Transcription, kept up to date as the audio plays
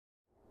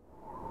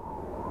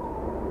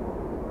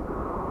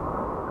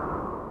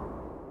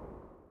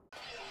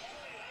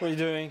What are you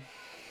doing?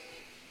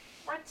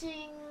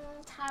 Watching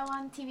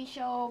Taiwan TV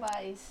show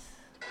by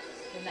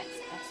the next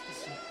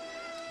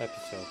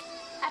episode.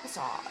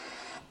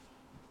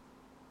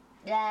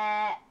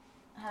 Yeah,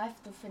 I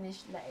have to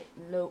finish let it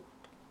load.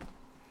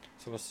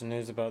 So what's the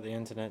news about the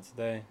internet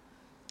today?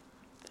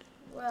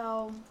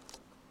 Well,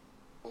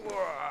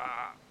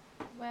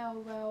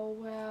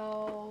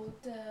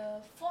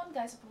 the phone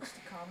guy's supposed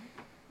to come,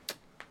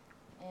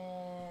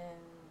 and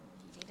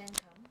he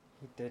didn't come.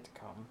 He did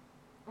come.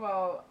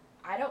 Well,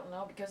 I don't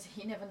know because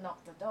he never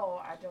knocked the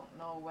door. I don't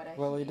know whether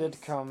He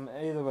did come.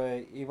 Either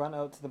way, he went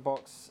out to the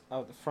box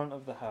out the front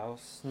of the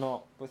house,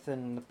 not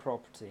within the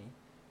property.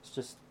 It's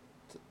just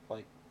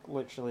like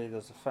literally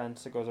there's a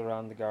fence that goes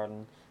around the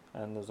garden,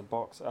 and there's a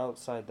box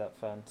outside that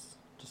fence,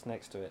 just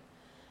next to it.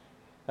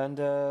 And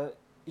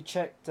he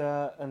checked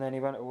that, and then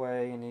he went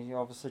away, and he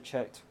obviously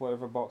checked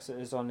whatever box it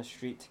is on the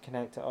street to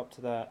connect it up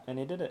to that, and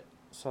he did it.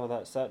 So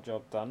that's that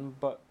job done.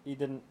 But he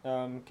didn't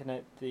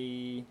connect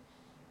the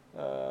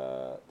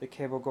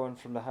cable going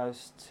from the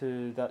house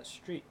to that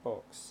street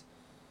box.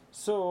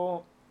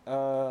 So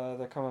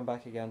they're coming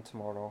back again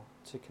tomorrow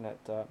to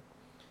connect that.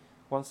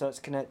 Once that's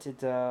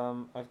connected,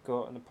 I've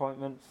got an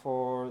appointment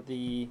for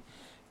the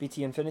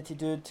BT Infinity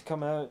dude to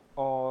come out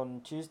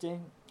on Tuesday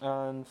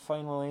and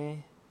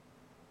finally,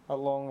 at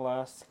long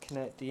last,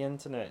 connect the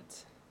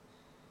internet.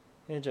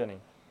 Hey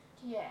Jenny.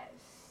 Yes.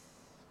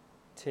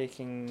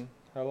 Taking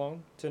how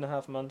long?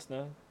 2.5 months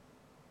now?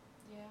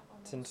 Yeah,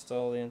 almost. To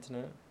install the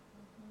internet.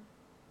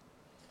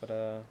 But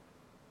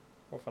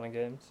all fun and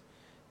games.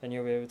 Then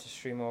you'll be able to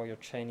stream all your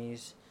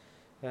Chinese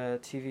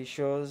TV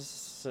shows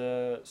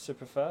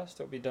super fast.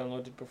 It'll be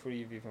downloaded before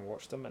you've even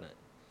watched them, innit?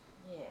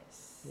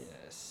 Yes.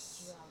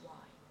 Yes. You are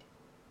right.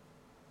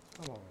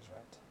 I'm always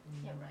right.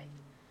 You're right.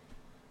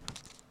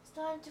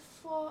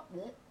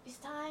 It's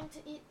time to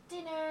eat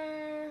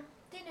dinner.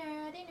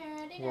 Dinner.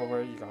 What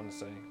were you going to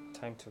say?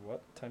 Time to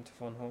what? Time to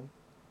phone home?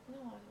 No,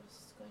 I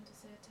was going to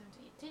say time to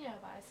eat dinner,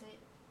 but I said it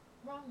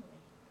wrongly.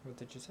 What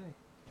did you say?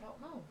 I don't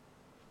know.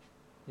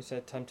 You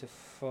said time to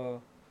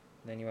and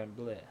then you went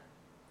bleh.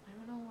 I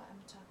don't know what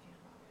I'm talking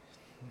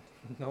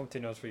about. Nobody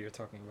knows what you're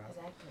talking about.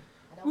 Exactly.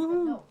 I don't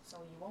even know, so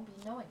you won't be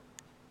knowing.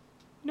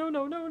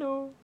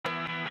 No.